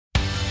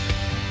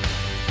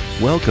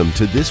Welcome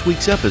to this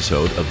week's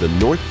episode of the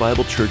North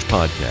Bible Church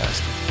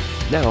Podcast.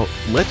 Now,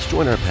 let's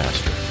join our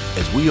pastor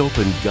as we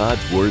open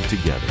God's Word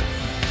together.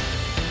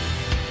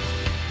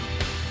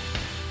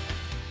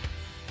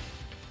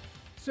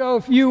 So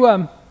if you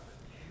want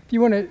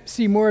to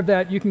see more of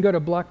that, you can go to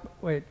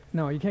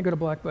you can't go to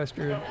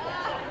Blockbuster.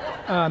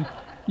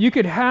 You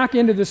could hack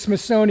into the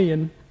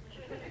Smithsonian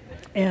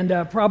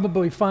and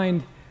probably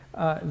find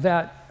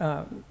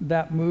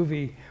that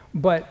movie.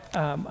 But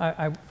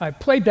I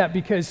played that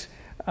because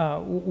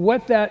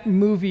what that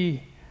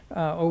movie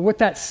or what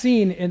that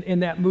scene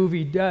in that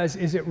movie does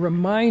is it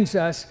reminds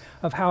us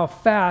of how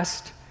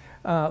fast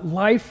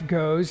life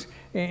goes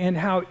and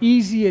how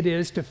easy it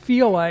is to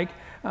feel like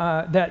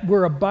that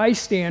we're a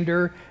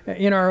bystander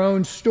in our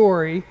own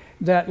story,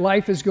 that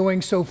life is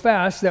going so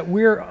fast that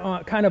we're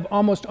kind of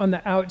almost on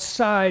the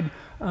outside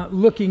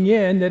looking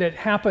in, that it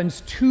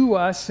happens to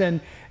us and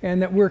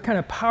that we're kind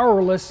of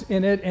powerless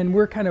in it, and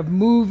we're kind of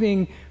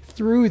moving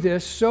through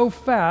this so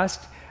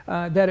fast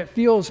that it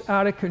feels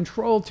out of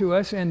control to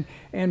us, and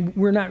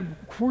we're not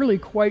really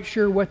quite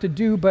sure what to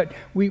do, but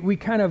we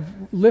kind of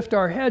lift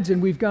our heads,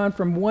 and we've gone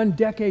from one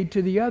decade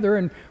to the other,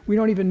 and we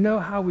don't even know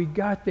how we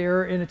got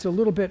there, and it's a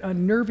little bit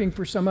unnerving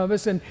for some of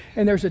us, and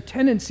there's a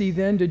tendency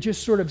then to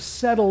just sort of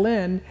settle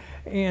in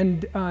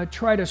and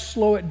try to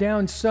slow it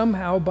down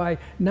somehow by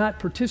not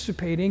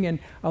participating and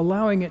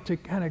allowing it to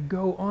kind of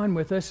go on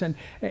with us,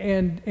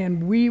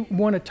 and we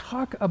want to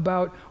talk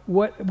about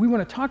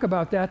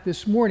that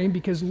this morning,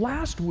 because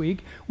last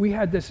week we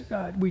had this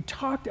we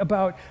talked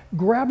about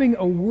grabbing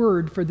a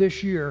word for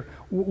this year.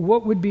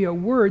 What would be a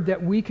word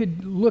that we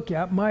could look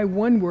at, my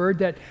one word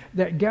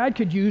that God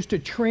could use to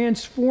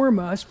transform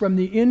us from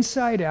the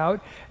inside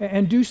out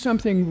and do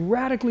something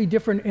radically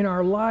different in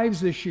our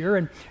lives this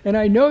year. And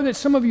I know that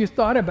some of you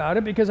thought about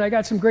it, because I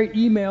got some great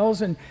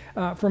emails and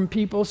from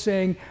people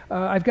saying,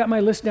 I've got my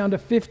list down to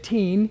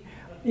 15,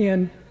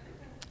 and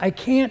I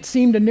can't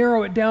seem to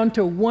narrow it down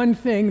to one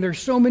thing. There's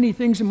so many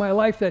things in my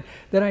life that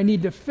I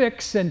need to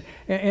fix.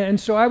 And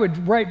so I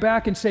would write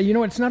back and say,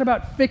 it's not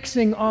about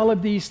fixing all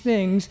of these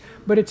things,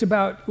 but it's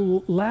about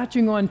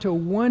latching on to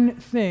one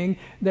thing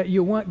that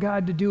you want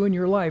God to do in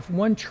your life,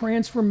 one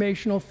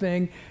transformational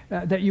thing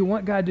that you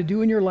want God to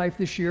do in your life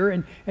this year,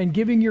 and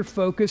giving your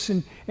focus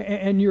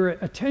and your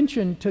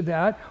attention to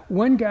that.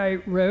 One guy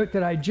wrote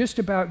that I just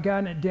about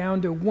gotten it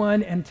down to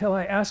one until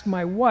I asked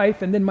my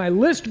wife, and then my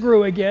list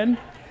grew again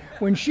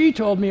when she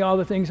told me all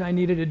the things I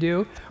needed to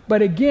do.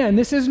 But again,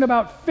 this isn't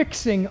about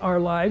fixing our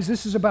lives.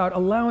 This is about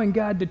allowing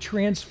God to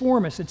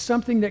transform us. It's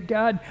something that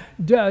God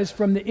does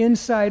from the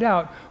inside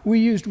out. We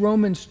used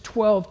Romans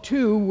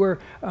 12:2, where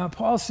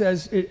Paul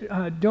says,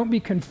 don't be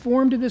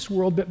conformed to this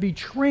world, but be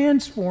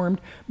transformed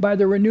by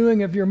the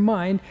renewing of your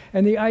mind.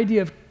 And the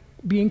idea of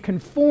being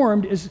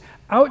conformed is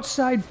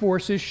outside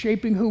forces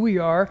shaping who we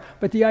are,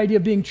 but the idea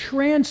of being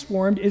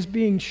transformed is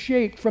being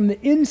shaped from the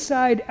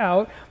inside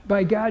out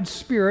by God's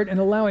Spirit and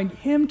allowing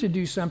Him to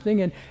do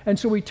something. And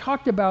so we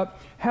talked about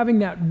having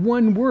that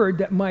one word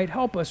that might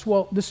help us.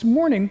 Well, this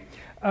morning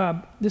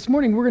we're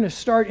going to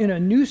start in a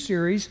new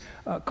series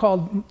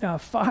called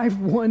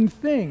 5-1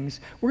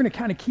 Things. We're going to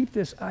kind of keep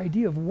this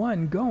idea of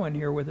one going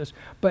here with us,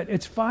 but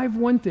it's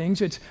 5-1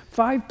 Things. It's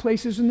 5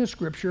 places in the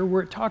Scripture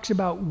where it talks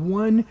about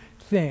one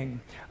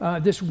thing.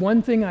 This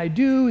one thing I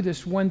do,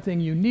 this one thing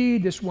you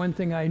need, this one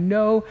thing I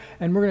know,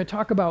 and we're going to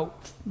talk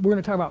about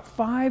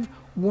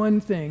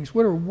 5-1 things.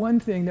 What are one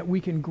thing that we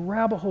can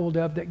grab a hold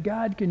of that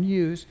God can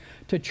use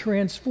to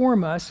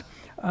transform us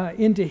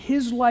into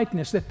His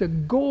likeness, that the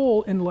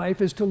goal in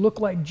life is to look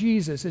like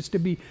Jesus. It's to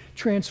be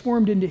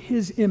transformed into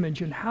His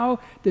image. And how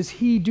does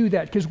He do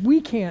that? Because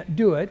we can't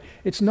do it.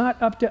 It's not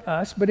up to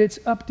us, but it's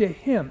up to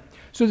Him.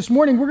 So this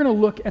morning we're going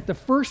to look at the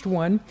first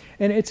one,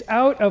 and it's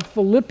out of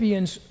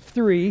Philippians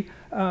 3,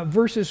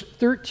 verses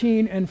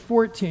 13 and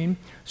 14.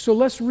 So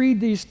let's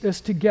read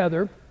this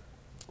together.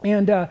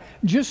 And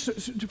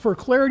just for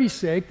clarity's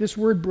sake, this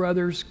word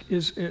brothers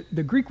is,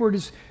 the Greek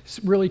word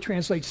really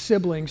translates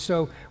siblings,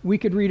 so we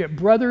could read it,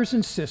 brothers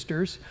and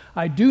sisters,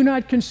 I do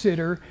not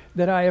consider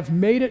that I have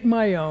made it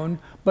my own,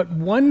 but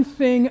one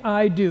thing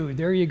I do.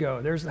 There you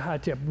go, there's the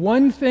hot tip.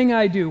 One thing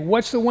I do.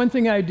 What's the one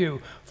thing I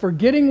do?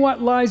 Forgetting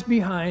what lies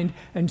behind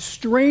and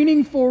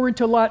straining forward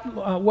to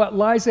what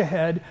lies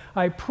ahead,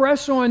 I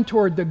press on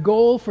toward the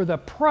goal for the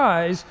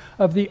prize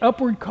of the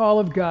upward call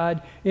of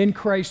God in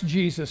Christ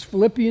Jesus.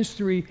 Philippians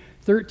 3,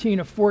 13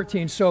 of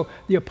 14. So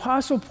the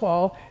Apostle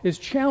Paul is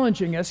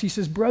challenging us. He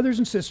says, brothers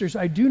and sisters,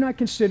 I do not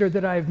consider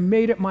that I have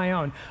made it my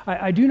own.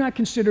 I do not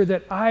consider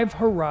that I've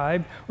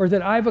arrived or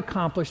that I've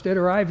accomplished it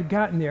or I've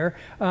gotten there.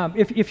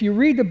 If you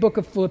read the book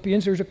of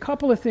Philippians, there's a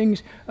couple of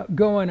things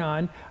going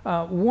on.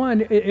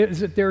 One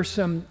is that there's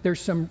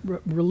some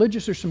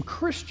religious or some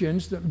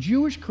Christians,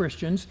 Jewish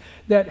Christians,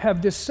 that have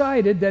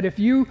decided that if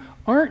you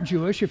aren't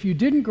Jewish, if you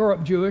didn't grow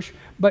up Jewish,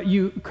 but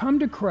you come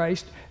to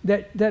Christ,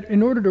 that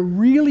in order to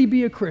really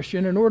be a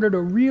Christian, in order to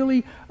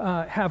really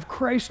have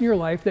Christ in your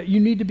life, that you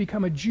need to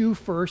become a Jew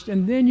first,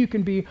 and then you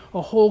can be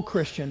a whole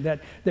Christian.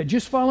 That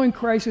just following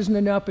Christ isn't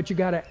enough, but you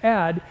got to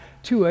add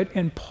to it.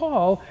 And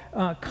Paul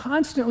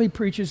constantly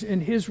preaches in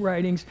his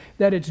writings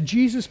that it's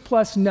Jesus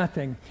plus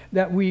nothing,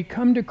 that we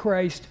come to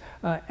Christ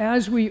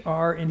as we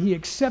are, and he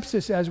accepts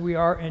us as we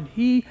are, and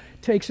he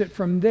takes it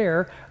from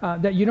there,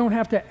 that you don't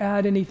have to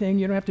add anything,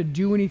 you don't have to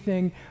do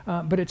anything,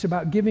 but it's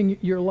about giving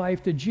your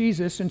life to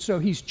Jesus. And so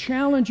he's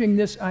challenging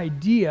this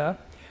idea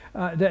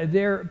that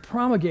they're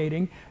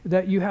promulgating,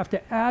 that you have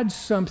to add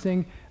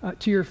something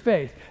to your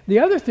faith. The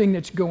other thing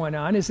that's going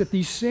on is that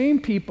these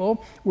same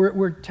people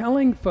were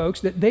telling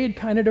folks that they had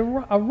kind of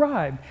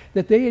arrived,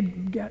 that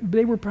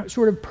they were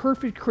sort of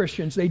perfect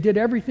Christians. They did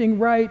everything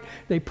right.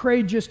 They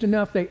prayed just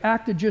enough. They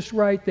acted just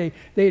right. They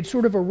had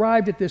sort of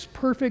arrived at this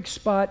perfect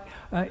spot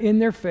in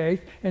their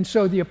faith. And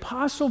so the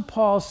Apostle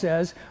Paul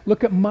says,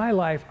 look at my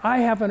life. I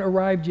haven't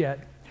arrived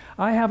yet.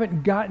 I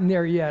haven't gotten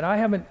there yet.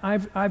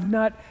 I've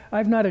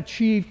not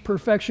achieved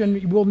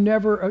perfection. We'll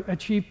never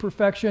achieve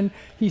perfection.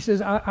 He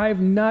says, I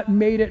have not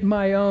made it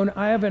my own.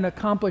 I haven't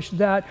accomplished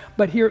that.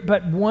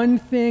 But one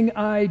thing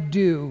I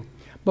do.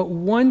 But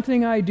one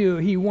thing I do,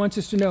 he wants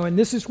us to know, and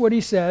this is what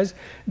he says,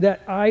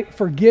 that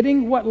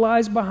forgetting what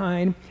lies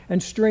behind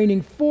and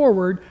straining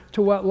forward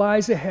to what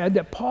lies ahead,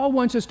 that Paul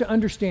wants us to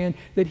understand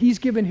that he's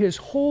given his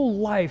whole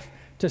life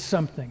to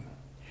something.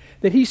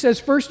 That he says,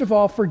 first of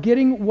all,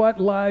 forgetting what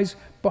lies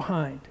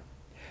behind.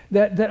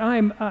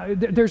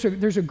 There's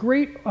a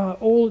great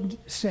old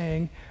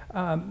saying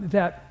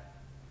that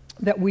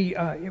we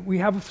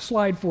have a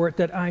slide for it,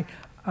 that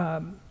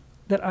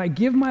I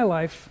give my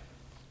life,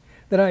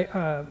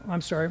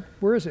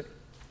 where is it?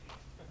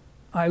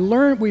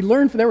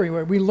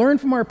 We learn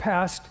from our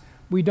past,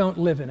 we don't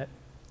live in it.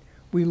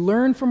 We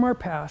learn from our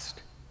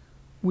past,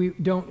 we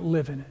don't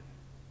live in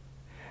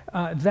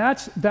it.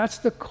 That's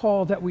the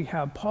call that we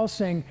have. Paul's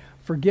saying,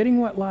 forgetting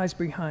what lies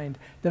behind,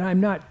 that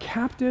I'm not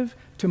captive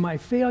to my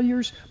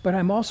failures, but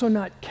I'm also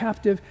not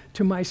captive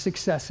to my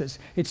successes.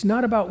 It's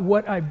not about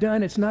what I've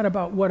done, it's not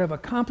about what I've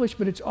accomplished,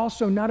 but it's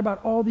also not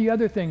about all the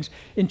other things.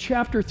 In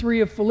chapter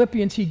 3 of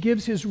Philippians, he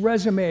gives his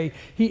resume.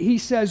 He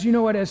says, you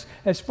know what, as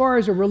far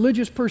as a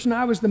religious person,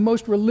 I was the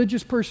most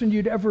religious person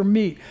you'd ever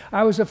meet.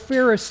 I was a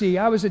Pharisee,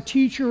 I was a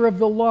teacher of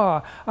the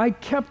law. I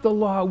kept the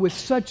law with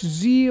such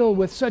zeal,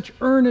 with such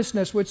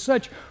earnestness, with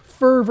such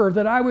fervor,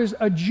 that I was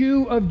a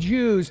Jew of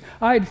Jews.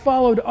 I had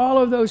followed all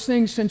of those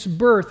things since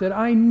birth, that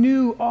I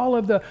knew all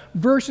of the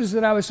verses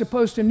that I was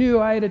supposed to know.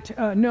 I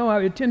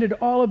attended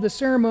all of the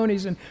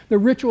ceremonies and the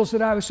rituals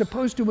that I was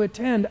supposed to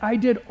attend. I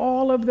did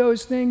all of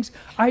those things.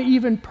 I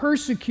even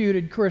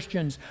persecuted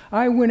Christians.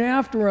 I went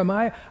after them.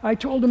 I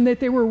told them that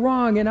they were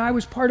wrong, and I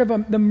was part of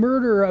the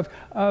murder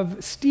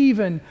of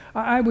Stephen.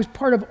 I was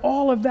part of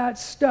all of that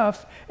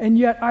stuff, and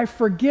yet I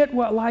forget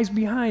what lies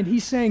behind.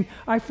 He's saying,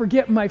 I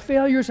forget my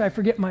failures, I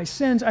forget my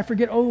sins, I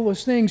forget all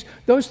those things.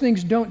 Those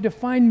things don't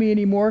define me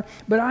anymore,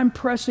 but I'm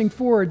pressing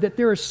forward, that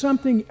there is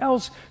something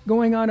else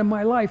going on in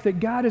my life, that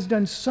God has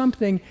done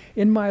something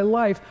in my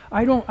life.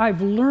 I've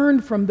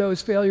learned from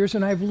those failures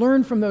and I've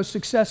learned from those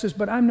successes,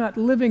 but I'm not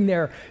living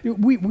there.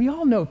 We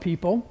all know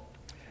people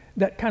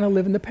that kind of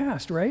live in the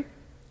past, right?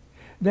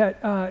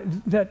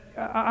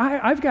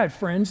 I've got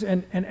friends,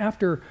 and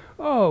after,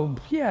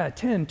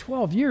 10,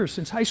 12 years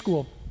since high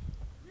school,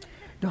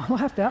 don't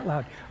laugh that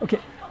loud. Okay.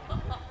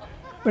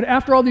 But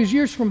after all these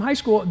years from high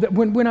school,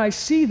 when I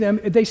see them,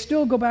 they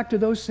still go back to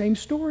those same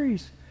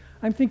stories.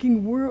 I'm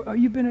thinking,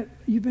 you've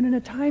been in a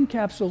time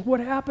capsule.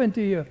 What happened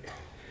to you?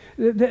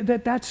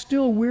 That's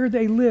still where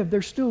they live.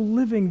 They're still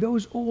living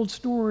those old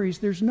stories.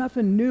 There's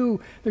nothing new.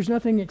 There's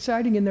nothing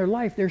exciting in their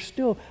life. They're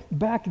still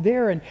back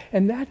there.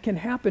 And that can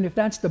happen if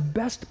that's the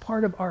best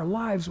part of our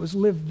lives was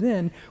lived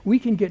then. We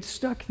can get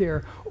stuck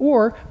there.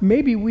 Or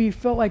maybe we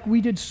felt like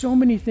we did so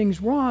many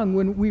things wrong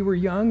when we were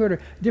young, or at a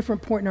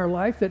different point in our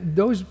life, that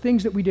those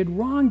things that we did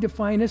wrong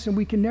define us and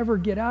we can never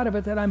get out of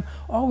it, that I'm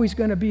always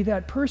going to be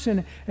that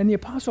person. And the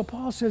Apostle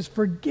Paul says,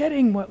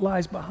 forgetting what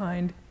lies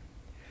behind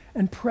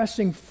and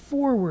pressing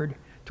forward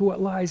to what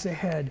lies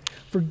ahead.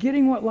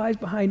 Forgetting what lies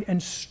behind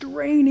and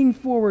straining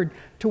forward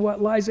to what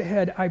lies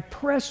ahead, I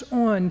press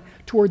on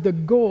toward the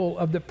goal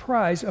of the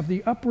prize of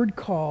the upward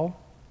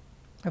call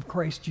of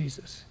Christ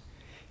Jesus.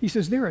 He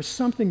says, there is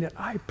something that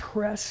I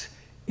press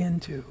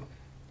into.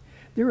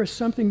 There is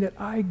something that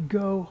I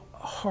go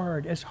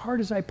as hard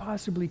as I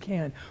possibly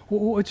can.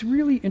 Well, it's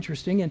really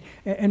interesting,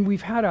 and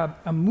we've had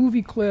a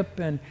movie clip,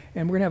 and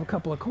we're going to have a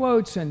couple of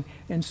quotes, and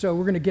so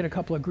we're going to get a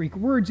couple of Greek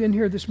words in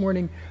here this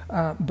morning,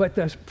 but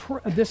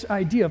this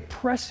idea of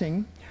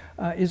pressing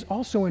is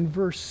also in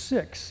verse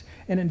 6,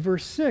 and in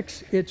verse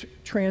 6 it's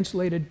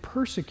translated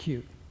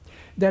persecute.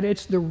 that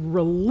it's the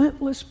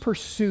relentless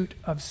pursuit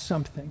of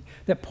something.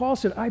 That Paul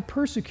said, I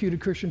persecuted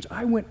Christians.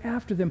 I went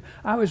after them.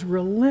 I was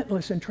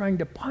relentless in trying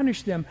to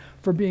punish them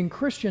for being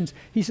Christians.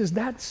 He says,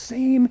 that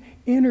same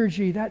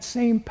energy, that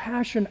same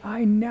passion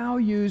I now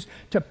use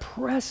to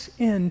press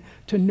in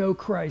to know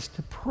Christ,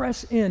 to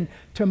press in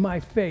to my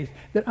faith,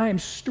 that I am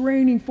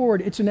straining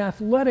forward. It's an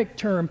athletic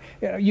term.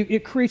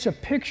 It creates a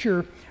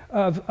picture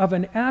of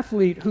an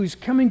athlete who's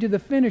coming to the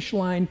finish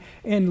line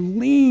and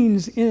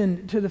leans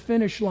in to the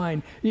finish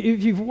line.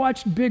 If you've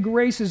watched big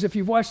races, if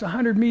you've watched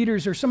 100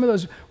 meters or some of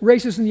those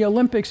races in the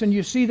Olympics, and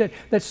you see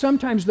that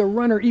sometimes the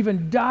runner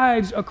even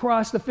dives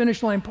across the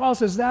finish line, Paul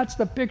says that's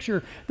the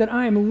picture, that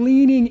I am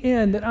leaning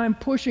in, that I'm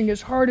pushing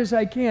as hard as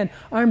I can.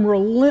 I'm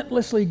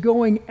relentlessly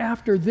going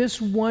after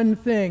this one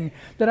thing,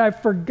 that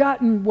I've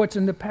forgotten what's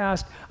in the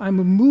past. I'm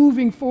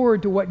moving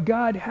forward to what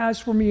God has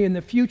for me in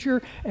the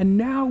future. And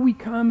now we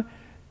come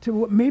to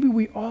what maybe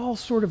we all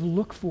sort of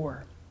look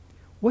for.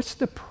 What's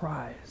the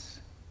prize?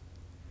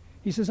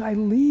 He says, I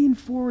lean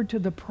forward to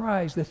the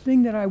prize, the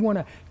thing that I want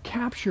to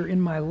capture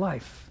in my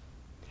life.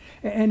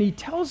 And he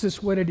tells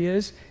us what it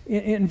is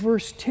in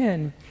verse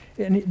 10.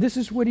 And this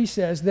is what he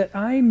says, that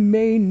I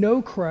may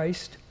know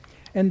Christ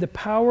and the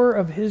power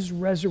of his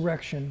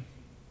resurrection,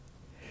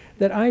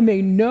 that I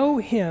may know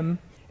him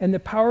and the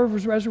power of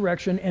his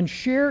resurrection and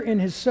share in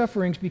his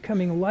sufferings,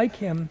 becoming like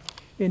him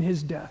in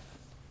his death.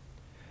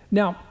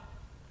 Now,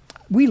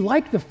 we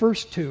like the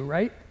first two,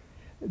 right?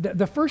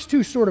 The first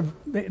two sort of,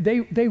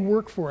 they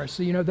work for us.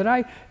 So,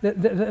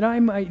 that I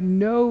might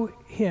know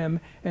him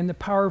and the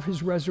power of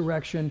his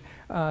resurrection.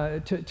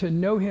 To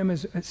know him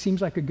it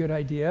seems like a good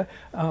idea.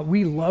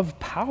 We love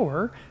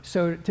power,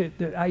 so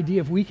the idea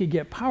of we could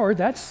get power,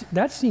 that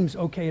seems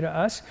okay to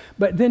us.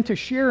 But then to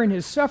share in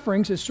his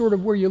sufferings is sort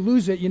of where you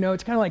lose it.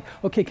 It's kind of like,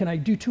 okay, can I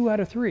do 2 out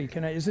of 3?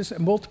 Is this a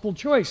multiple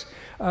choice?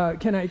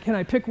 Can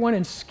I pick one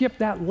and skip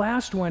that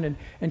last one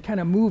and kind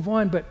of move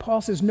on? But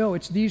Paul says, no,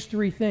 it's these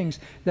 3 things,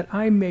 that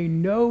I may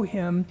know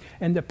him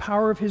and the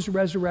power of his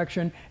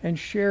resurrection and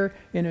share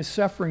in his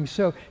suffering.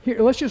 So here,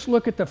 let's just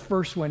look at the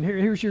first one.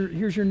 Here's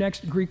your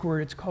next Greek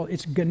word. It's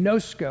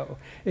gnosko.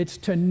 It's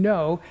to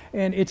know,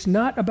 and it's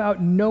not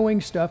about knowing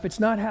stuff. It's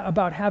not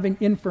about having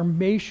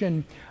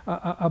information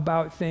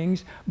about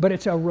things, but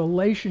it's a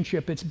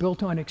relationship. It's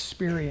built on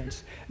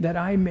experience, that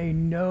I may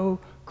know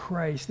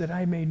Christ, that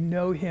I may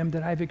know him,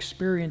 that I've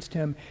experienced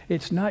him.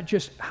 It's not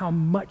just how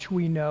much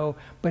we know,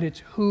 but it's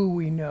who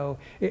we know.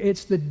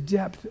 It's the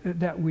depth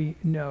that we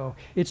know.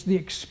 It's the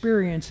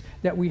experience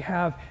that we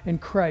have in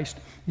Christ.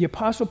 The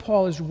Apostle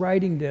Paul is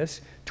writing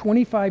this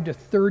 25 to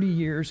 30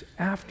 years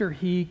after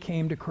he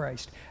came to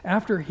Christ,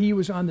 after he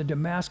was on the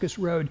Damascus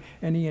Road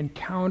and he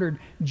encountered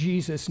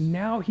Jesus.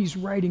 Now he's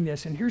writing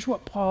this, and here's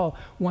what Paul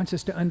wants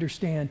us to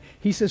understand.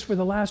 He says, for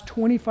the last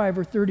 25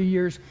 or 30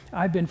 years,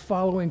 I've been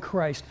following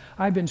Christ.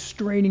 I've been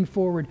straining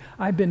forward.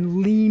 I've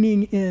been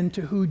leaning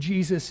into who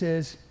Jesus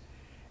is.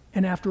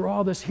 And after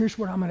all this, here's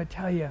what I'm going to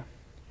tell you.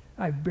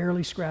 I've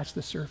barely scratched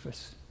the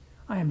surface.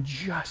 I am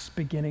just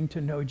beginning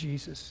to know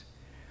Jesus.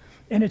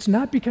 And it's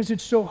not because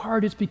it's so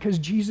hard, it's because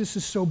Jesus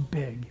is so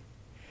big.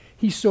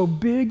 He's so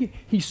big,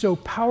 he's so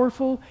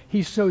powerful,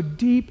 he's so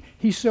deep,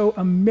 he's so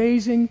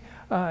amazing,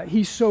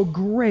 he's so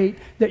great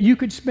that you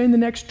could spend the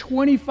next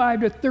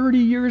 25 to 30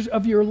 years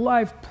of your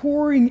life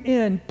pouring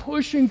in,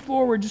 pushing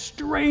forward,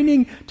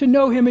 straining to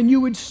know him, and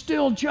you would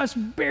still just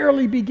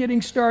barely be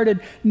getting started,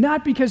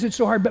 not because it's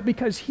so hard, but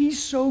because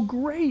he's so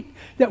great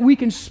that we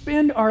can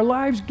spend our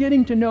lives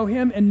getting to know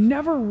him and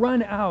never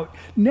run out,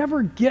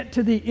 never get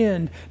to the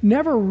end,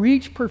 never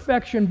reach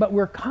perfection, but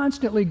we're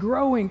constantly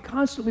growing,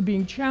 constantly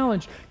being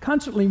challenged,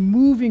 constantly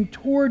moving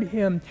toward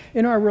him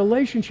in our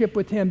relationship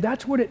with him.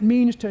 That's what it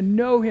means to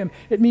know him.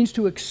 It means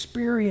to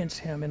experience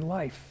him in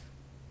life.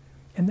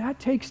 And that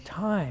takes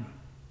time.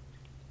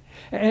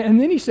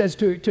 And then he says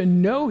to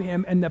know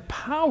him and the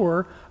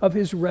power of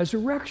his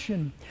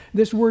resurrection.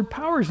 This word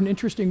power is an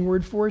interesting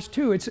word for us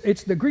too.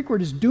 It's the Greek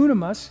word is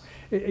dunamis.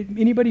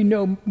 Anybody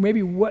know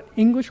maybe what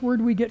English word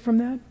we get from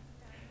that?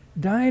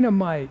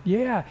 Dynamite.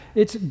 Yeah,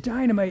 it's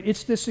dynamite.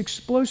 It's this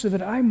explosive,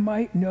 that I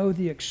might know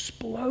the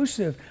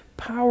explosive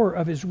power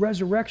of his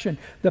resurrection,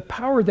 the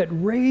power that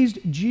raised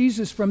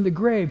Jesus from the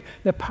grave,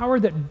 the power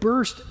that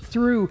burst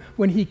through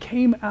when he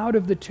came out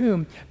of the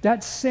tomb.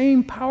 That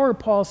same power,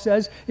 Paul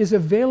says, is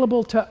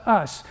available to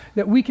us,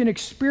 that we can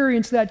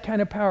experience that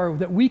kind of power,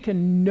 that we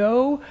can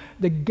know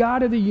the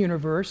God of the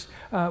universe,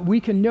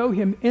 we can know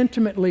him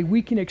intimately,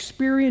 we can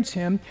experience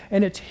him,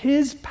 and it's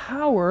his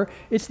power,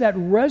 it's that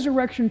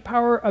resurrection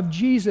power of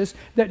Jesus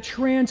that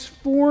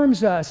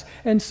transforms us.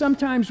 And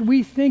sometimes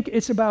we think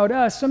it's about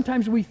us,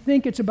 sometimes we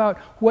think it's about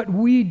what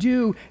we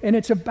do, and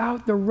it's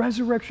about the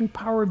resurrection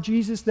power of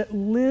Jesus that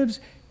lives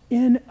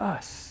in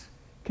us.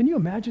 Can you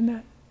imagine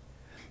that?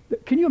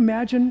 Can you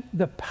imagine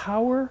the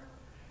power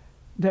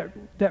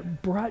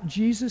that brought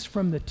Jesus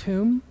from the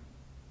tomb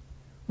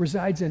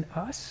resides in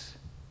us?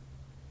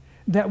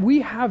 That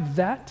we have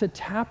that to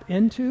tap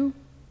into?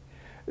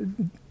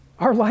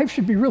 Our life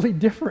should be really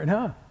different,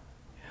 huh?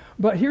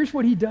 But here's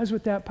what he does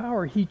with that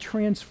power. He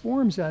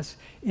transforms us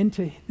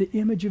into the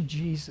image of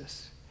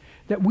Jesus,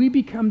 that we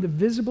become the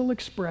visible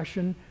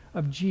expression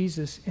of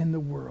Jesus in the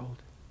world,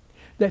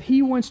 that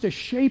he wants to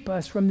shape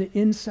us from the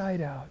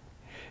inside out.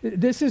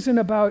 This isn't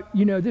about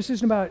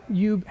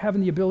you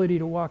having the ability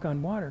to walk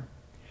on water.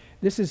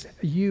 This is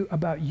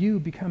about you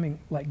becoming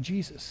like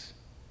Jesus,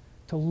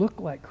 to look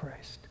like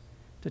Christ,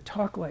 to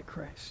talk like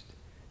Christ,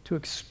 to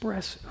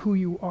express who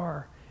you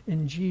are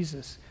in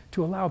Jesus,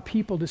 to allow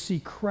people to see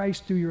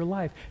Christ through your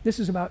life. This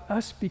is about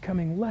us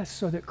becoming less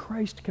so that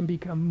Christ can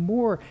become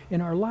more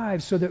in our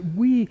lives, so that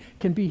we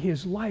can be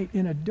his light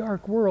in a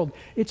dark world.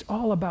 It's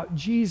all about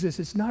Jesus.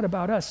 It's not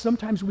about us.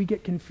 Sometimes we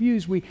get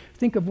confused. We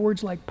think of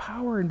words like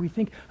power and we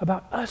think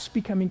about us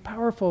becoming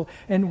powerful.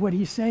 And what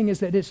he's saying is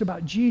that it's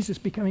about Jesus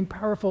becoming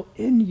powerful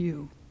in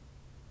you.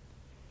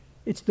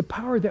 It's the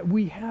power that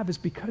we have is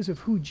because of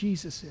who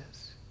Jesus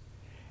is.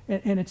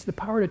 And it's the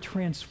power to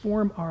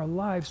transform our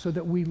lives so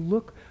that we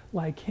look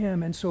like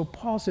him. And so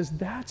Paul says,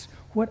 that's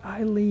what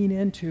I lean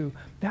into.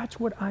 That's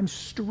what I'm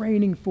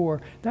straining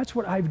for. That's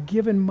what I've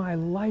given my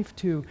life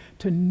to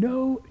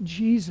know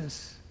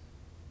Jesus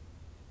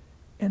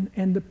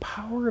and the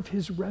power of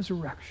his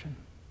resurrection.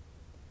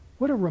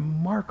 What a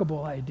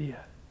remarkable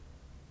idea.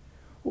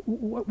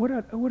 What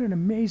an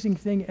amazing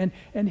thing.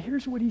 And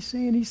here's what he's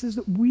saying. He says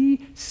that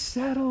we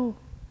settle.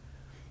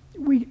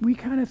 We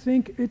kind of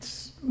think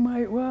it's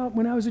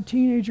when I was a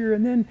teenager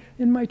and then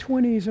in my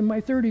 20s and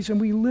my 30s,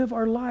 and we live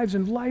our lives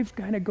and life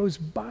kind of goes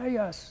by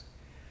us.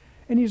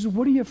 And he says,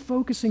 what are you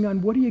focusing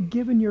on? What are you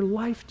giving your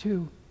life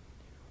to?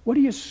 What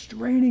are you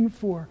straining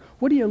for?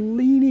 What are you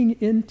leaning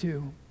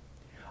into?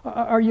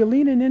 Are you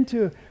leaning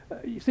into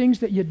things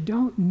that you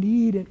don't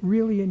need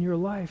really in your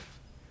life?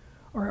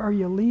 Or are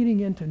you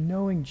leaning into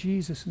knowing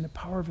Jesus and the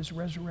power of his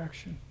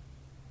resurrection?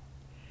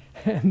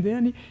 And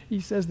then he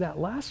says that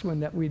last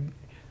one that we'd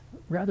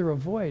rather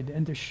avoid,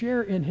 and to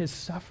share in his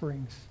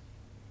sufferings.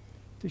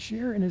 To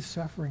share in his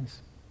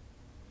sufferings.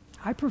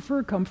 I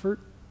prefer comfort.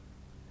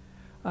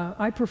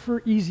 I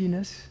prefer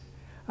easiness.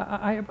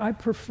 I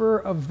prefer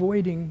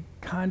avoiding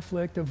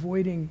conflict,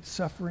 avoiding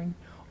suffering,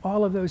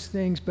 all of those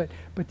things. But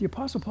the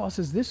Apostle Paul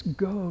says this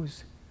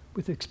goes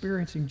with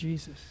experiencing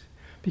Jesus.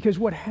 Because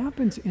what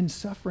happens in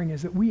suffering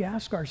is that we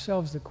ask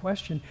ourselves the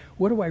question,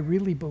 what do I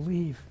really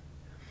believe?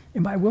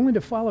 Am I willing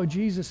to follow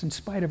Jesus in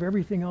spite of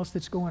everything else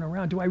that's going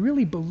around? Do I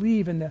really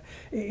believe in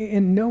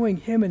knowing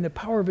him and the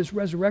power of his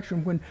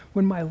resurrection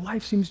when my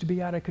life seems to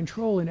be out of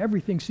control and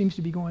everything seems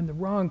to be going the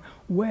wrong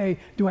way?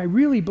 Do I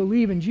really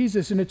believe in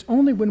Jesus? And it's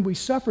only when we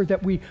suffer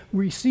that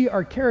we see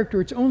our character.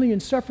 It's only in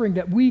suffering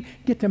that we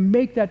get to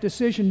make that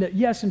decision that,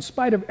 yes, in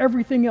spite of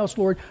everything else,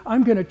 Lord,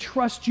 I'm going to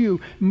trust you.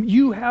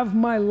 You have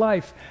my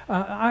life.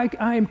 I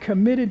am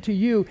committed to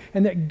you,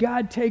 and that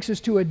God takes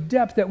us to a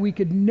depth that we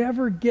could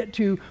never get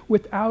to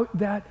without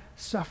that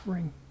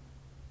suffering,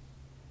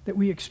 that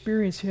we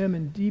experience him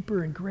in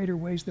deeper and greater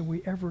ways than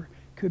we ever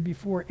could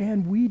before,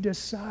 and we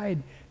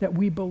decide that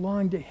we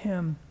belong to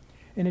him.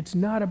 And it's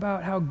not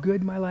about how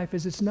good my life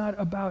is, it's not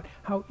about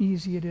how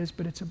easy it is,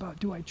 but it's about,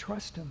 do I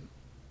trust him?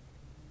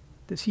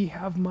 Does he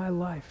have my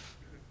life?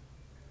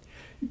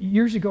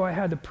 Years ago, I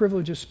had the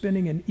privilege of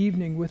spending an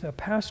evening with a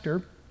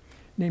pastor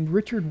named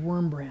Richard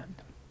Wurmbrand.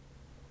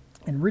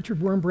 And Richard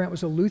Wurmbrand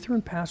was a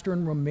Lutheran pastor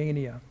in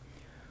Romania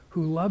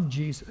who loved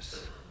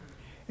Jesus.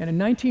 And in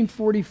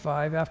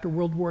 1945, after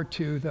World War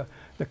II,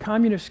 the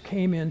communists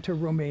came into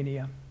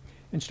Romania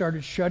and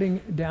started shutting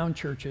down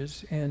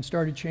churches and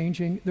started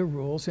changing the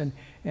rules. And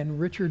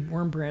Richard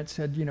Wurmbrand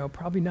said,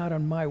 probably not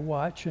on my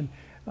watch. And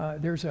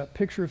there's a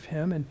picture of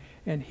him.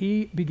 And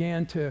he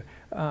began to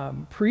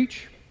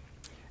preach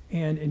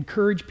and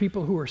encourage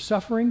people who are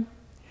suffering.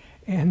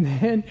 And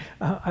then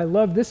I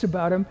love this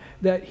about him,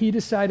 that he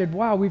decided,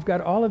 wow, we've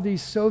got all of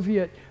these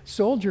Soviet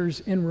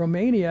soldiers in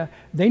Romania.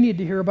 They need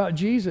to hear about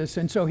Jesus.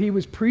 And so he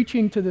was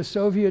preaching to the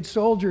Soviet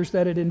soldiers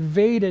that had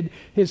invaded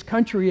his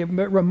country. It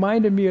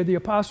reminded me of the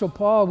Apostle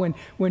Paul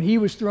when he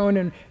was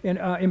thrown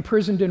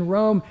imprisoned in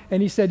Rome.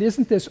 And he said,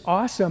 isn't this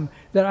awesome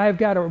that I've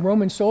got a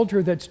Roman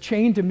soldier that's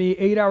chained to me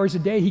 8 hours a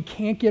day? He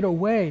can't get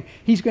away.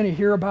 He's going to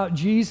hear about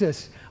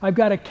Jesus. I've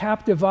got a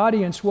captive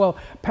audience. Well,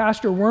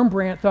 Pastor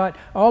Wurmbrand thought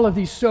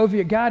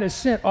God has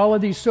sent all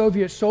of these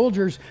Soviet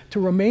soldiers to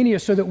Romania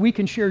so that we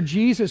can share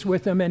Jesus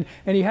with them. And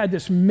he had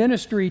this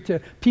ministry to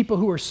people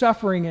who were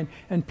suffering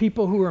and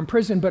people who were in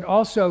prison, but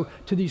also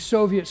to these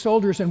Soviet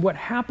soldiers. And what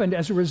happened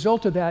as a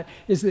result of that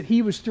is that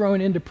he was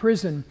thrown into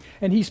prison.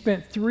 And he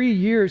spent 3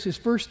 years, his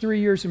first 3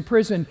 years in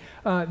prison.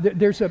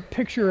 There's a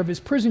picture of his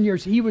prison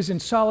years. He was in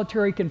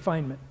solitary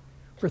confinement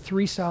for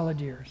 3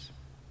 solid years.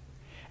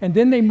 And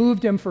then they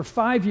moved him for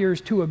 5 years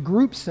to a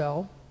group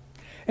cell.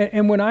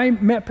 And when I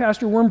met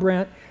Pastor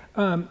Wurmbrand,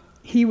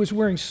 he was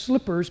wearing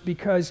slippers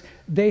because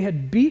they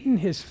had beaten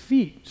his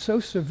feet so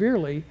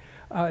severely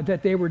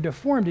that they were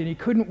deformed, and he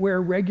couldn't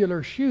wear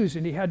regular shoes,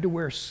 and he had to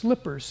wear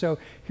slippers. So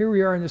here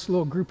we are in this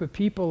little group of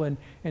people, and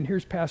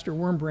here's Pastor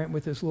Wurmbrand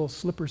with his little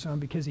slippers on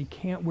because he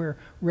can't wear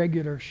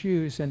regular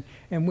shoes. And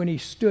when he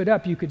stood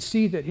up, you could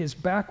see that his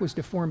back was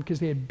deformed because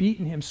they had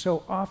beaten him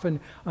so often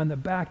on the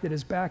back that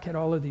his back had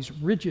all of these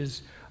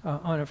ridges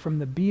on it from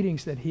the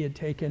beatings that he had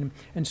taken.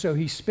 And so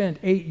he spent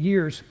 8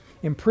 years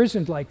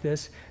imprisoned like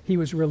this. He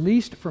was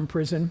released from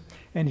prison,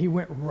 and he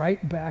went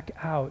right back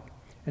out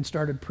and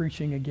started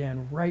preaching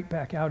again, right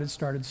back out and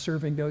started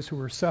serving those who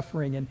were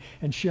suffering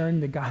and sharing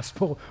the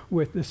gospel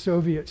with the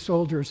Soviet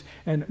soldiers.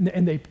 And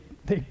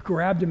they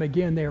grabbed him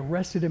again, they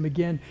arrested him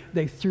again,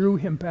 they threw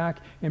him back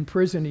in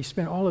prison. He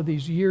spent all of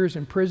these years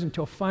in prison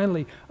until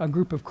finally a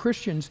group of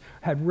Christians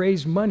had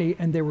raised money,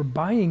 and they were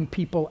buying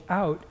people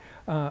out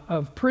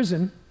of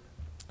prison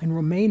in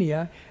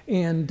Romania,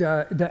 and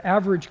the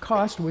average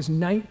cost was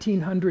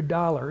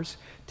 $1,900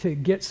 to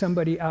get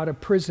somebody out of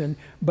prison,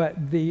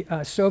 but the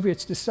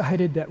Soviets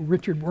decided that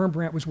Richard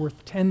Wurmbrand was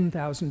worth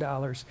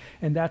 $10,000,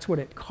 and that's what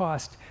it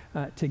cost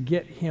to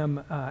get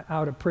him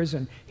out of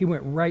prison. He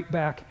went right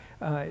back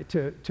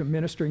to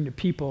ministering to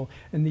people,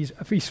 and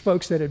these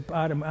folks that had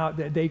bought him out,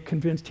 they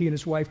convinced he and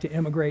his wife to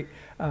immigrate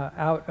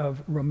out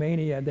of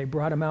Romania. They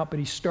brought him out, but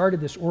he started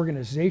this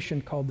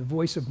organization called the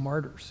Voice of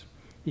Martyrs.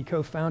 He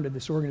co-founded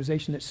this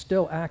organization that's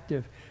still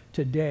active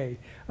today,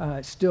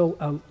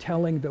 still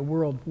telling the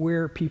world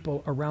where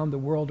people around the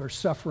world are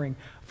suffering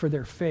for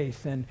their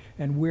faith, and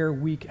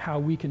how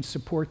we can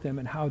support them,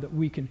 and how that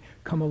we can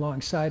come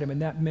alongside them.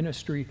 And that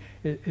ministry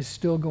is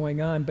still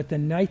going on. But the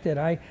night that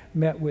I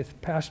met with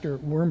Pastor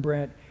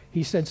Wurmbrand,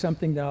 he said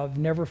something that I've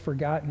never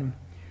forgotten.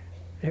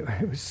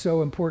 It was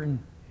so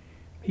important.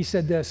 He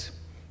said this.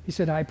 He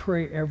said, "I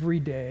pray every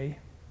day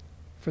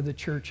for the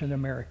church in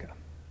America."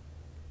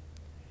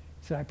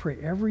 He said, "I pray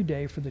every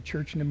day for the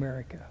church in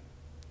America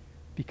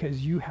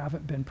because you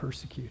haven't been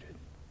persecuted,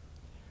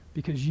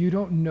 because you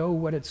don't know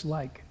what it's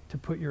like to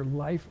put your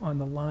life on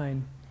the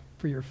line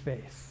for your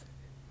faith,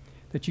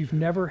 that you've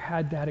never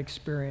had that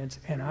experience,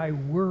 and I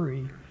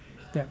worry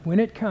that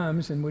when it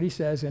comes," and what he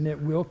says, "and it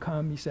will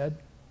come," he said,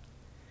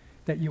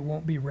 "that you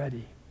won't be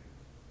ready.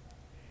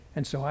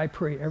 And so I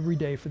pray every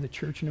day for the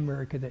church in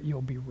America that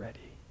you'll be ready.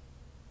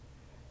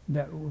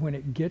 That when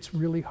it gets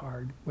really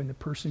hard, when the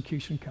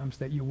persecution comes,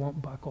 that you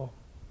won't buckle,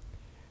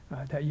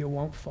 that you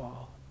won't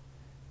fall,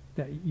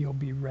 that you'll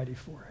be ready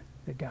for it,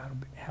 that God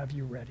will have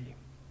you ready."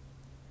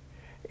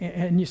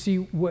 And you see,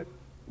 what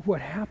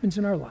happens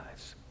in our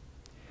lives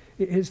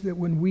is that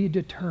when we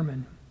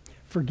determine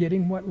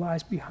forgetting what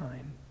lies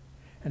behind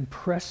and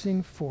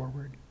pressing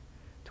forward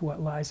to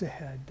what lies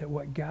ahead, that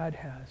what God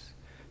has,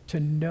 to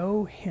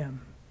know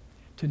Him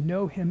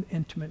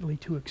intimately,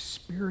 to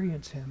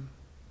experience Him,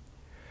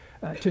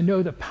 to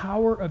know the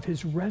power of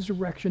His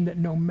resurrection, that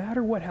no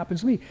matter what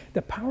happens,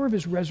 the power of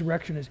His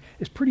resurrection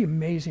is pretty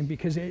amazing,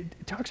 because it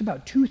talks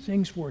about two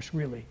things for us,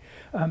 really.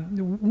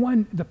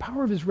 One, the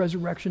power of His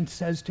resurrection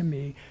says to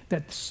me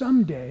that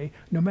someday,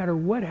 no matter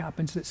what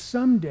happens, that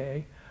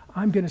someday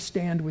I'm going to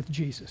stand with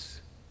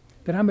Jesus,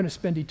 that I'm going to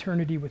spend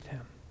eternity with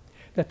Him.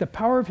 That the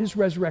power of His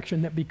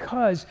resurrection, that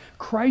because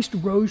Christ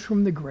rose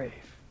from the grave,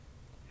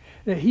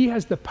 that He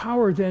has the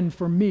power then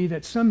for me,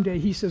 that someday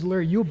He says,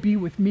 "Larry, you'll be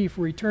with me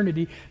for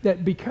eternity,"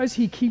 that because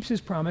He keeps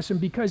His promise, and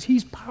because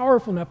He's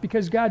powerful enough,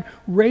 because God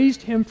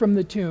raised Him from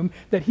the tomb,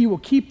 that He will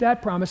keep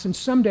that promise, and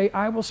someday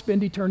I will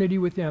spend eternity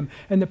with Him.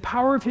 And the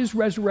power of His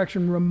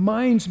resurrection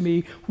reminds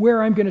me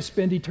where I'm going to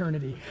spend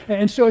eternity.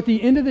 And so at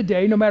the end of the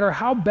day, no matter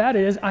how bad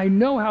it is, I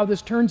know how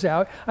this turns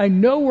out. I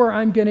know where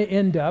I'm going to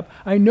end up.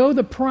 I know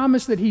the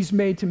promise that He's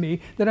made to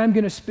me, that I'm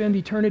going to spend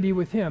eternity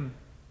with Him.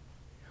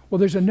 Well,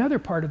 there's another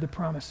part of the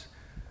promise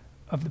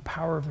of the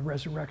power of the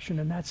resurrection,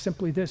 and that's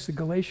simply this. The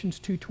Galatians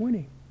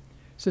 2:20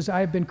 says, "I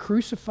have been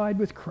crucified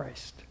with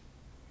Christ.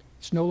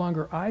 It's no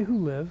longer I who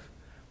live,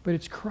 but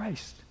it's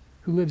Christ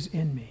who lives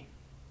in me.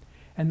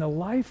 And the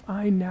life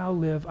I now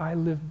live, I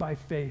live by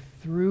faith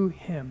through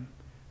Him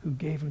who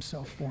gave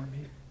Himself for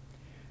me."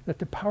 That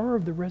the power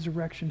of the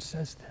resurrection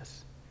says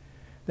this,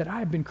 that I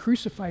have been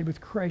crucified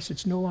with Christ.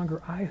 It's no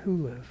longer I who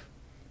live,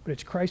 but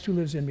it's Christ who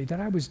lives in me, that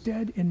I was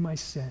dead in my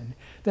sin,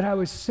 that I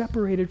was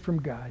separated from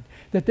God,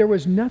 that there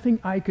was nothing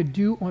I could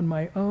do on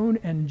my own,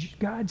 and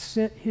God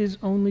sent His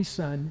only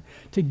Son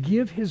to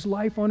give His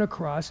life on a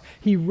cross.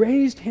 He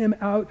raised Him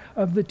out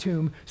of the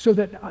tomb so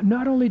that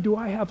not only do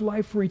I have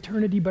life for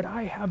eternity, but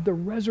I have the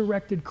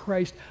resurrected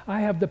Christ.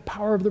 I have the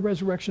power of the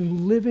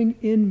resurrection living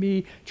in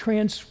me,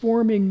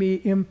 transforming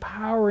me,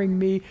 empowering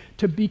me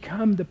to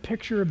become the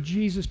picture of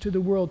Jesus to the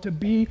world, to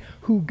be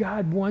who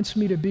God wants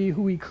me to be,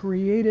 who He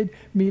created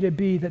me to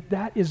be,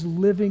 that is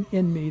living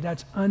in me.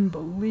 That's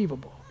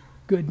unbelievable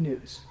good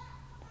news.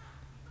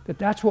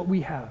 That's what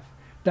we have.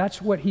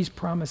 That's what He's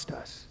promised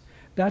us.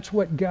 That's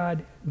what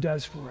God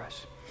does for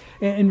us.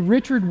 And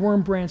Richard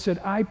Wurmbrand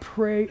said, "I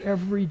pray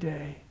every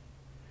day.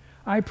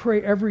 I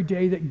pray every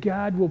day that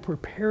God will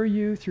prepare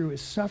you through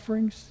His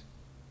sufferings,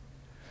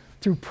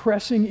 through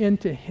pressing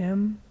into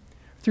Him,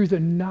 through the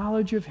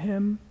knowledge of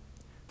Him,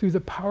 through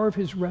the power of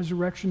his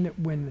resurrection, that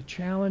when the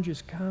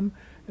challenges come,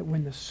 that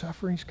when the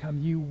sufferings come,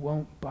 you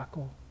won't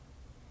buckle,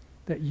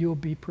 that you'll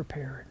be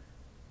prepared.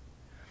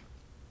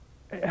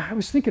 I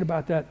was thinking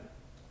about that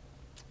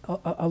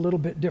a little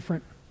bit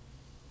different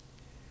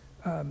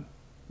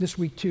this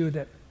week too,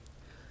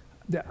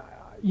 that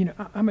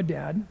I'm a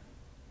dad,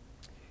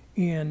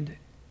 and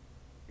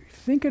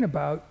thinking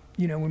about,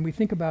 when we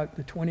think about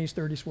the 20s,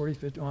 30s, 40s,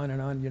 50s, on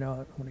and on, I don't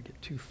want to get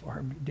too far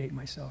and date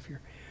myself here,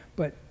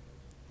 but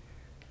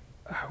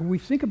we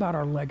think about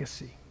our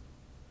legacy.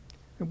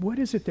 What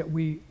is it that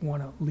we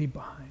want to leave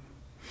behind?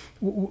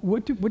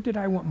 What did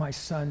I want my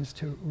sons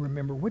to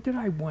remember? What did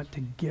I want to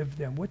give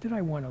them? What did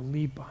I want to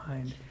leave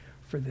behind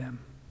for them?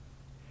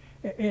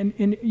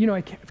 And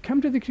I've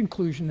come to the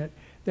conclusion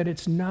that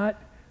it's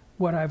not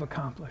what I've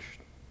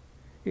accomplished.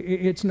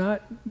 It's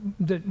not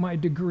that my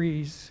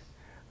degrees.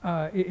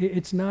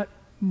 It's not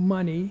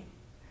money.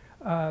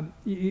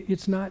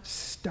 It's not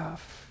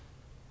stuff.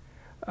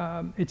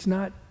 It's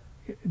not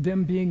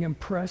them being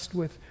impressed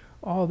with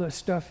all the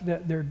stuff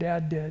that their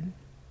dad did.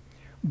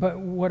 But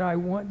what I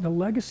want, the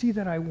legacy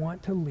that I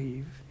want to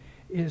leave,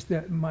 is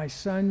that my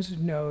sons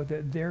know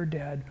that their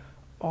dad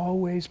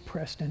always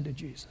pressed into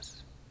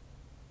Jesus.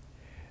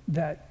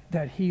 That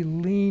he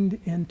leaned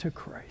into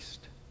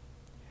Christ.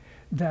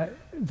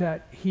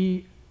 That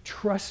he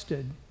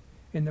trusted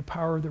in the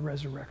power of the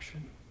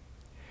resurrection.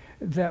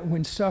 That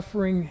when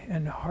suffering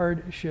and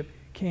hardship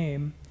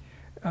came,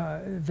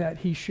 that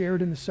he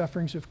shared in the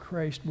sufferings of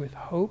Christ with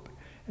hope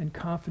and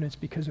confidence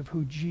because of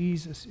who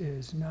Jesus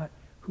is, not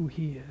who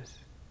he is.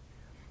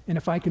 And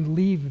if I can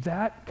leave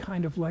that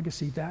kind of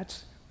legacy,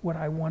 that's what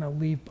I want to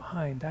leave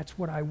behind. That's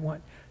what I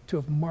want to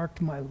have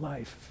marked my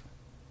life,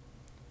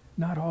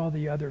 not all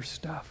the other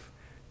stuff.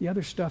 The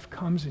other stuff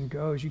comes and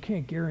goes. You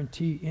can't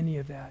guarantee any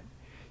of that.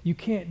 You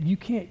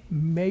can't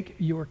make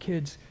your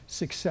kids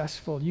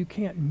successful. You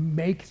can't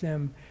make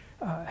them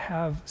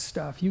have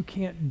stuff. You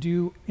can't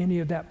do any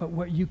of that, but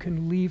what you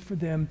can leave for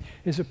them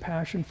is a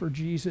passion for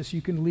Jesus.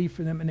 You can leave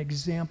for them an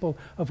example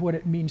of what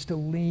it means to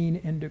lean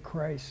into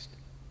Christ,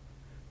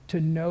 to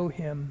know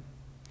him,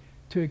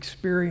 to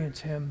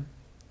experience him,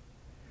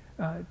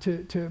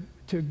 to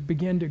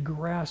begin to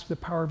grasp the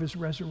power of his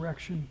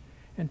resurrection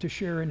and to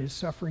share in his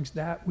sufferings.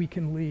 That we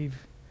can leave,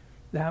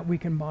 that we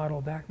can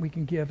model, that we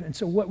can give. And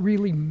so what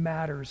really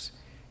matters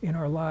in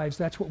our lives,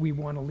 that's what we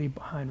want to leave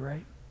behind,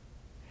 right?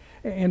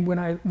 And when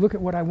I look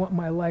at what I want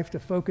my life to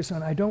focus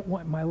on, I don't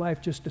want my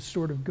life just to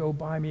sort of go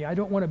by me. I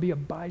don't want to be a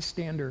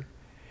bystander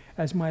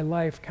as my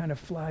life kind of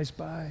flies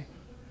by.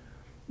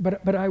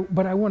 But I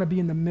want to be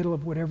in the middle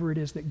of whatever it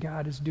is that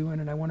God is doing,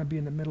 and I want to be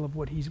in the middle of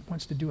what he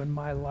wants to do in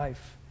my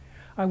life.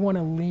 I want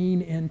to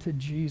lean into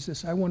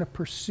Jesus. I want to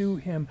pursue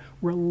him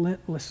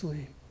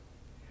relentlessly.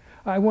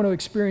 I want to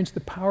experience the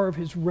power of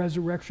his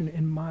resurrection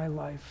in my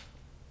life.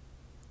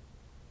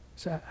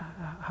 So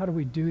how do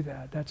we do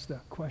that? That's the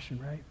question,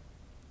 right?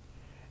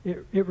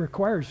 It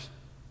requires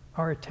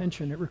our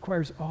attention. It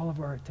requires all of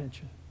our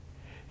attention.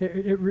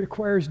 It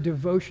requires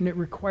devotion. It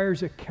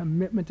requires a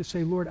commitment to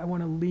say, Lord, I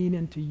want to lean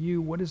into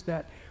you. What does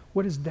that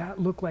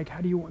look like?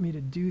 How do you want me to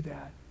do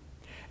that?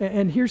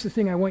 And here's the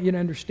thing I want you to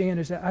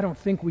understand is that I don't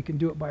think we can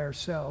do it by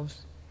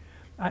ourselves.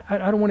 I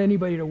don't want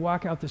anybody to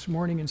walk out this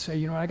morning and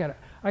say, I got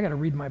to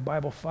read my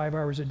Bible 5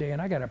 hours a day and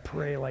I got to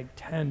pray like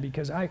 10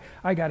 because I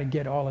got to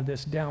get all of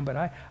this down. But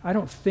I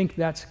don't think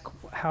that's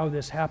how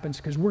this happens,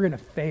 because we're going to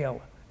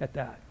fail at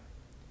that.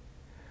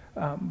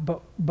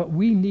 But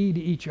we need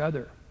each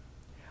other.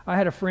 I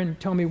had a friend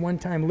tell me one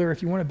time, Larry,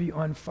 if you want to be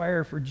on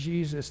fire for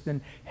Jesus,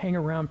 then hang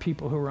around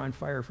people who are on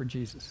fire for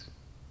Jesus.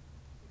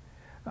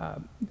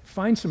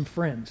 Find some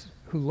friends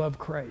who love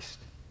Christ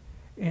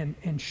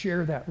and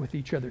share that with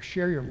each other.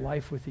 Share your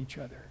life with each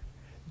other.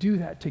 Do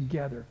that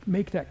together.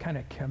 Make that kind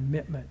of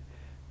commitment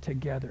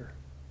together.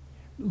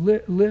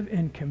 Live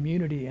in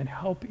community and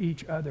help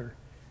each other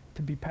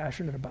to be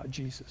passionate about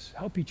Jesus.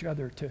 Help each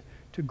other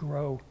to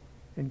grow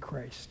in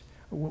Christ.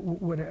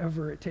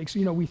 Whatever it takes.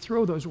 We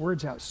throw those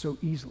words out so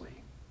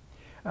easily.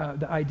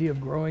 The idea of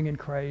growing in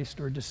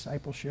Christ or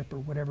discipleship or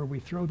whatever, we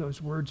throw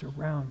those words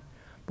around.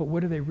 But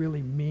what do they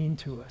really mean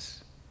to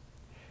us?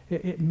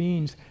 It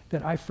means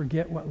that I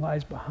forget what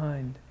lies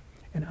behind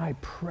and I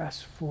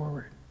press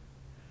forward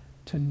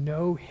to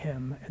know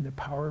him and the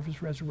power of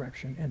his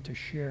resurrection and to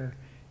share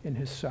in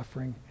his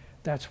suffering.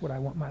 That's what I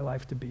want my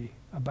life to be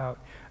about.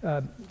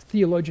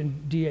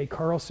 Theologian D.A.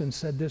 Carlson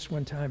said this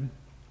one time: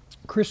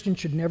 Christians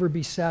should never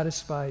be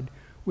satisfied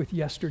with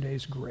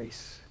yesterday's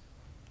grace,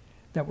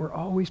 that we're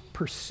always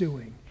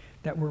pursuing,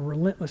 that we're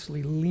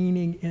relentlessly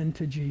leaning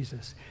into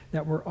Jesus,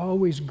 that we're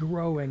always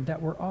growing,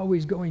 that we're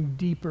always going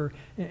deeper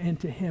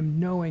into him,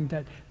 knowing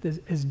that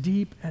as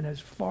deep and as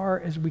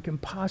far as we can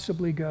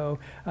possibly go,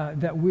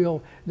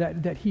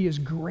 that he is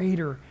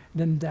greater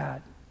than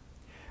that.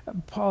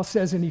 Paul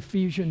says in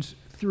Ephesians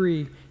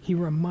 3, he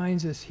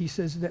reminds us, he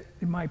says that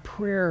my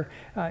prayer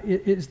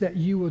is that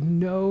you will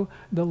know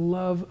the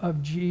love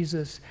of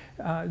Jesus.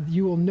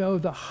 You will know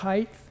the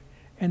height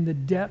and the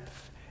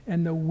depth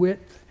and the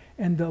width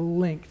and the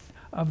length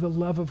of the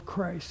love of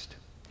Christ.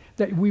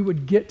 that we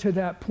would get to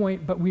that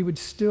point, but we would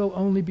still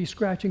only be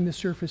scratching the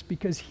surface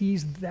because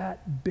he's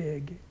that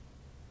big.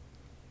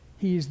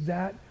 He's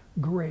that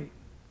great.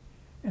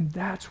 And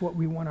that's what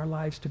we want our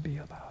lives to be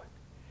about.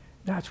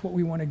 That's what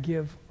we want to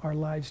give our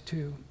lives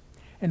to.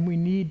 And we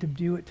need to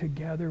do it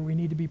together. We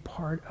need to be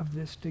part of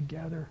this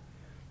together.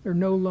 There are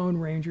no lone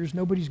rangers.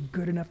 Nobody's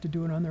good enough to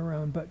do it on their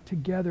own. But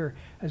together,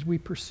 as we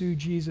pursue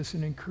Jesus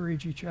and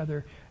encourage each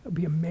other, it'll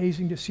be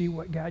amazing to see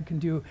what God can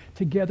do.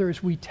 Together,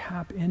 as we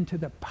tap into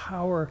the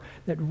power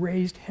that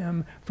raised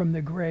him from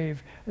the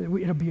grave,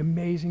 it'll be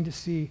amazing to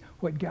see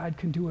what God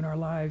can do in our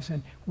lives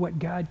and what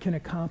God can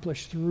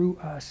accomplish through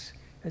us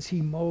as he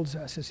molds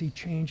us, as he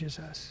changes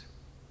us.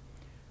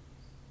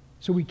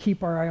 So we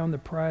keep our eye on the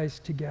prize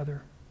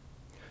together.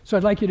 So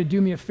I'd like you to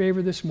do me a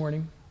favor this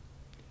morning.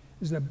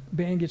 As the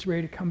band gets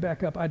ready to come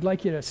back up, I'd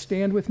like you to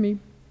stand with me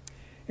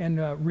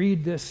and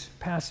read this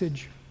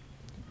passage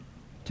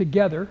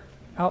together,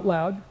 out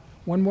loud,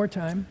 one more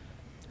time.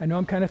 I know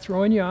I'm kind of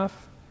throwing you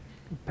off.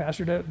 The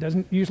pastor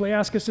doesn't usually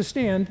ask us to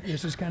stand.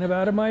 This is kind of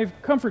out of my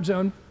comfort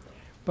zone,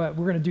 but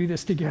we're going to do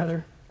this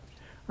together.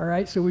 All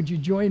right, so would you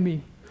join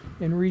me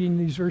in reading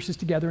these verses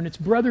together? And it's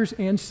brothers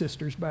and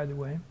sisters, by the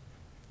way.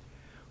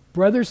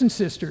 Brothers and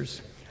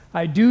sisters,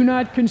 I do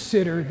not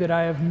consider that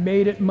I have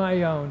made it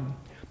my own.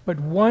 But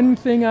one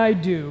thing I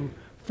do,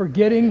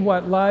 forgetting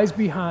what lies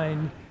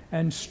behind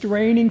and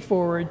straining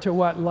forward to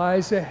what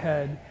lies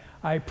ahead,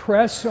 I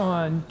press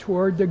on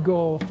toward the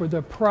goal for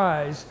the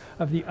prize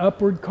of the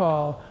upward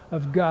call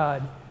of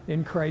God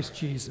in Christ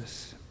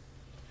Jesus.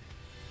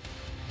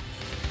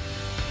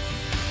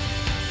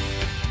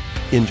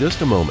 In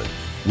just a moment,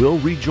 we'll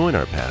rejoin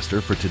our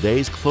pastor for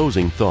today's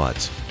closing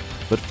thoughts.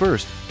 But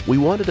first, we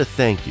wanted to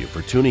thank you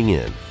for tuning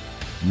in.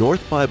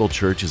 North Bible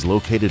Church is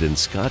located in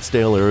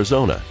Scottsdale,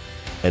 Arizona,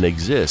 and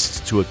exists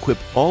to equip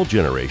all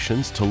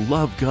generations to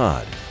love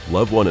God,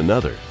 love one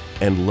another,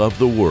 and love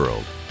the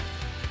world.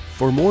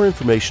 For more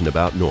information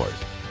about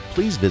North,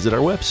 please visit our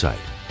website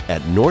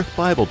at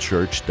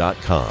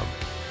northbiblechurch.com.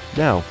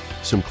 Now,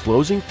 some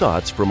closing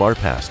thoughts from our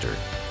pastor.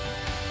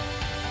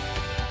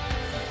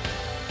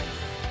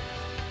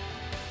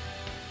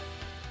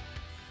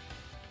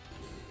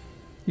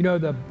 You know,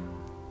 the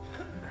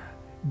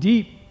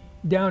deep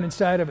down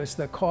inside of us,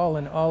 the call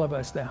in all of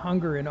us, the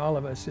hunger in all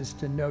of us is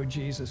to know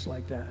Jesus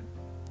like that.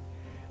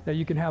 That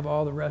you can have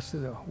all the rest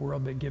of the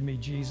world, but give me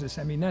Jesus.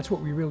 I mean, that's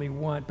what we really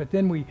want. But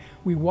then we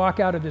walk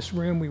out of this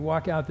room, we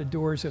walk out the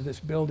doors of this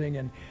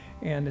building,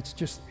 and it's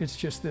just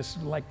this,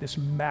 like this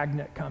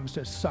magnet comes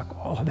to suck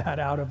all of that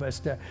out of us,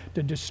 to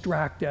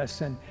distract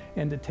us and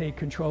to take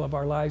control of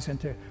our lives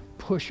and to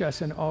push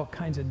us in all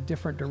kinds of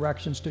different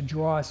directions, to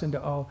draw us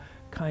into all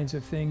kinds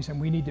of things. And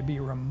we need to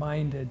be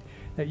reminded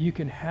that you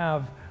can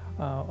have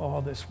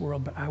all this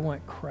world, but I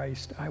want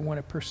Christ. I want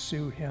to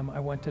pursue him.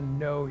 I want to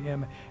know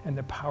him and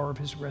the power of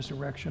his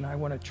resurrection. I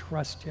want to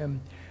trust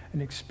him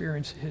and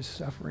experience his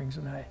sufferings,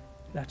 and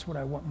that's what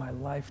I want my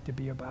life to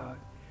be about.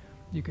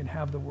 You can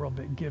have the world,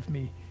 but give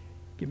me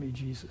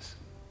Jesus.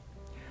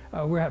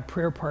 We have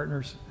prayer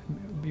partners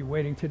be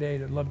waiting today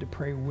that'd love to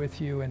pray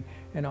with you,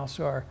 and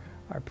also our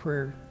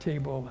prayer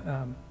table.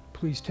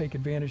 Please take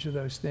advantage of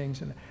those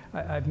things. And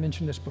I've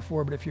mentioned this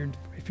before, but if you're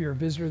a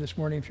visitor this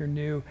morning, if you're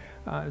new,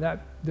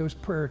 those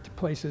prayer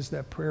places,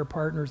 that prayer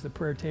partners, the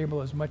prayer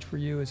table, as much for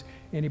you as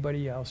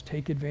anybody else.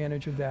 Take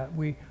advantage of that.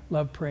 We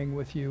love praying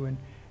with you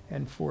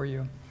and for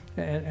you.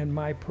 And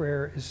my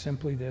prayer is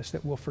simply this: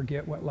 that we'll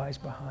forget what lies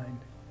behind,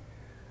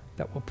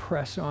 that we'll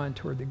press on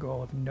toward the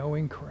goal of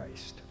knowing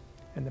Christ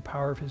and the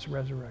power of his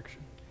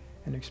resurrection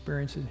and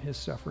experiencing his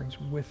sufferings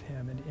with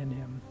him and in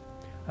him.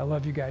 I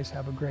love you guys.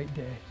 Have a great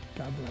day.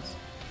 God bless.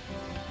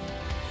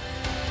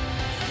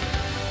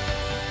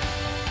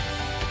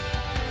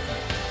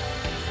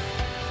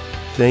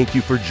 Thank you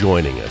for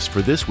joining us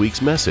for this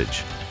week's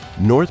message.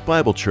 North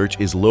Bible Church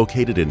is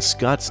located in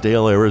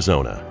Scottsdale,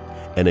 Arizona,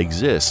 and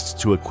exists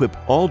to equip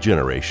all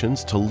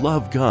generations to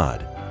love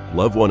God,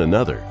 love one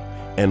another,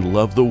 and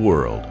love the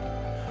world.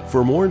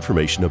 For more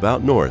information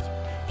about North,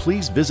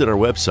 please visit our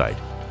website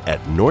at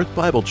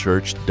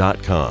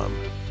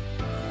northbiblechurch.com.